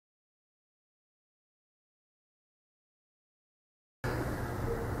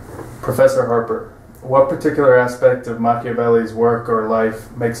Professor Harper, what particular aspect of Machiavelli's work or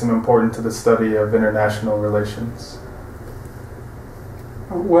life makes him important to the study of international relations?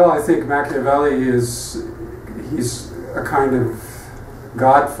 Well, I think Machiavelli he's a kind of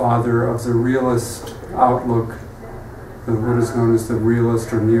godfather of the realist outlook, what is known as the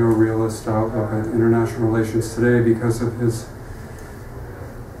realist or neo-realist outlook on international relations today, because of his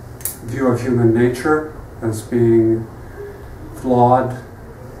view of human nature as being flawed,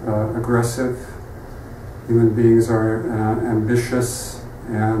 aggressive. Human beings are ambitious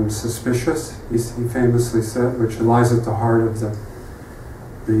and suspicious, he famously said, which lies at the heart of the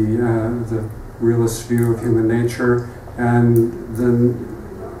realist view of human nature, and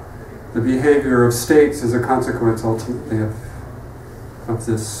the behavior of states is a consequence ultimately of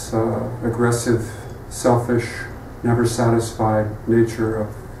this aggressive, selfish, never satisfied nature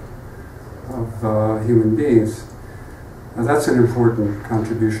of human beings. Now that's an important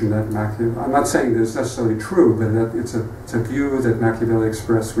contribution that Machiavelli, I'm not saying that it's necessarily true, but that it's a view that Machiavelli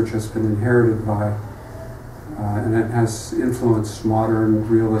expressed which has been inherited by and it has influenced modern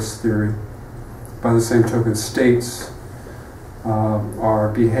realist theory. By the same token, states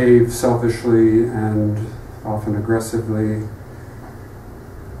behave selfishly and often aggressively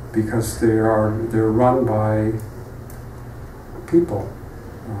because they're run by people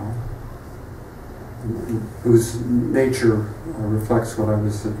whose nature reflects what I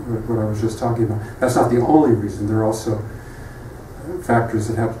was just talking about. That's not the only reason. There are also factors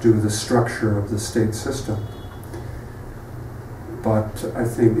that have to do with the structure of the state system. But I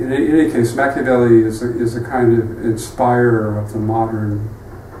think, in any case, Machiavelli is a kind of inspirer of the modern,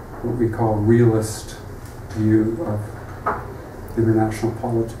 what we call realist view of international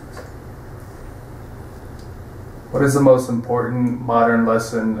politics. What is the most important modern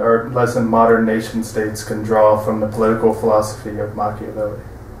lesson modern nation states can draw from the political philosophy of Machiavelli?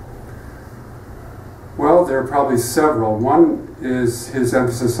 Well, there are probably several. One is his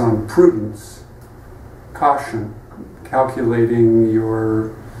emphasis on prudence, caution, calculating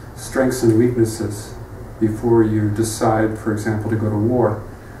your strengths and weaknesses before you decide, for example, to go to war,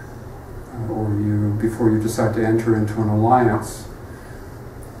 or before you decide to enter into an alliance,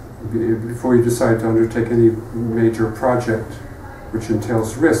 before you decide to undertake any major project which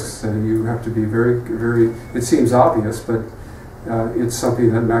entails risks. And you have to be very, very, it seems obvious, but it's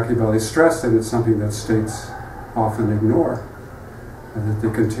something that Machiavelli stressed, and it's something that states often ignore, and that they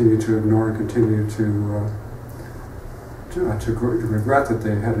continue to ignore and continue to regret that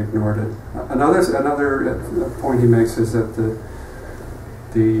they had ignored it. Another point he makes is that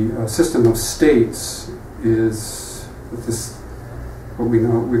the system of states is this, what we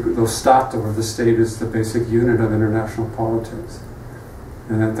know, the Stato, or the state, is the basic unit of international politics,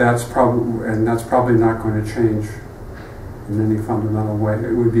 and that's probably not going to change in any fundamental way.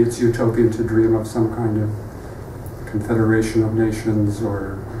 It's utopian to dream of some kind of confederation of nations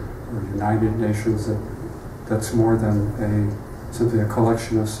or United Nations that's more than simply a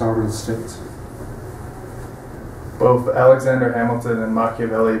collection of sovereign states. Both Alexander Hamilton and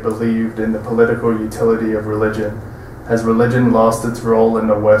Machiavelli believed in the political utility of religion. Has religion lost its role in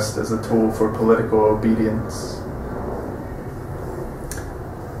the West as a tool for political obedience?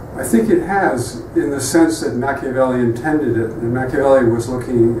 I think it has, in the sense that Machiavelli intended it. And Machiavelli was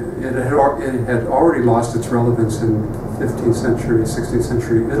looking, it had already lost its relevance in 15th century, 16th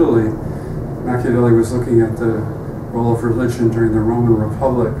century Italy. Machiavelli was looking at the role of religion during the Roman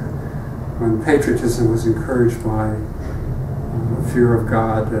Republic, when patriotism was encouraged by fear of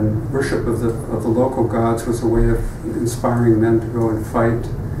God, and worship of the local gods was a way of inspiring men to go and fight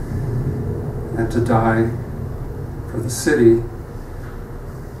and to die for the city.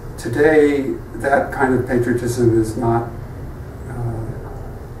 Today, that kind of patriotism is not,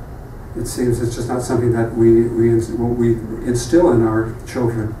 it seems it's just not something that we instill in our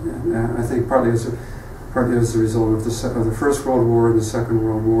children. And I think partly as a result of the First World War and the Second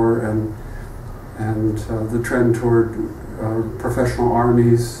World War, and the trend toward professional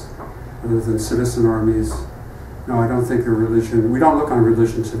armies rather than citizen armies. No, I don't think we don't look on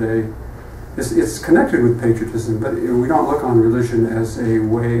religion today. It's connected with patriotism, but we don't look on religion as a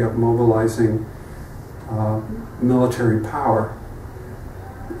way of mobilizing military power,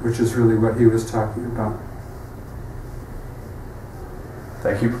 which is really what he was talking about.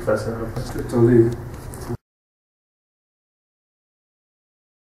 Thank you, Professor Hopkins. To leave.